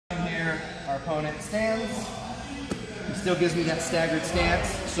our opponent stands. He still gives me that staggered stance,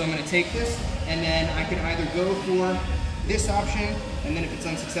 so I'm going to take this, and then I can either go for this option, and then if it's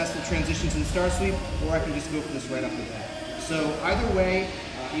unsuccessful, transition to the star sweep, or I can just go for this right off the bat. So either way,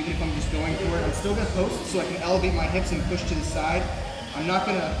 even if I'm just going for it, I'm still going to post so I can elevate my hips and push to the side. I'm not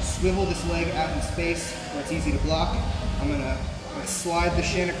going to swivel this leg out in space where it's easy to block. I'm going to slide the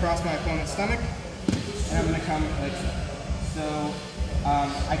shin across my opponent's stomach, and I'm going to come like so. So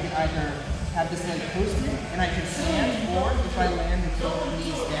I can either have this leg posted, and I can stand, or if I land with both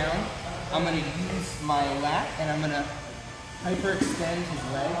knees down, I'm going to use my lat, and I'm going to hyperextend his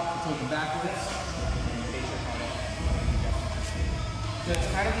leg to take him backwards. So it's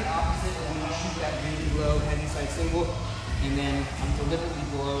kind of the opposite of when you shoot that really low head inside single, and then I'm deliberately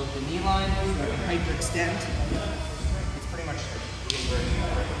below the knee line, so I can hyperextend. It's pretty much the inversion.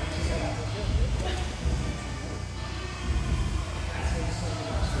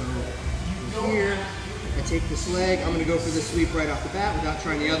 So here, I take this leg, I'm going to go for the sweep right off the bat without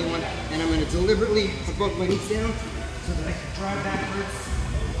trying the other one, and I'm going to deliberately put both my knees down so that I can drive backwards,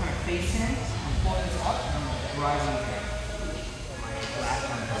 kind of face in, I'm pulling this up, and I'm rising here.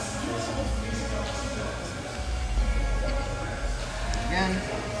 Again,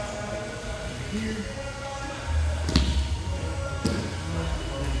 here.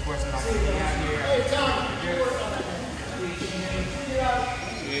 And of course, I'm not going to get out here.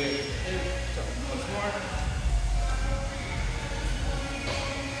 So, once more.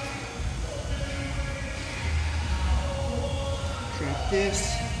 Trap this,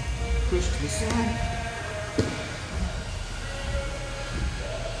 push to the side.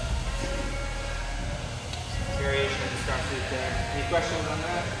 Variation of the star sweep there. Any questions on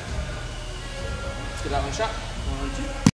that? Let's give that one a shot. 1, 2.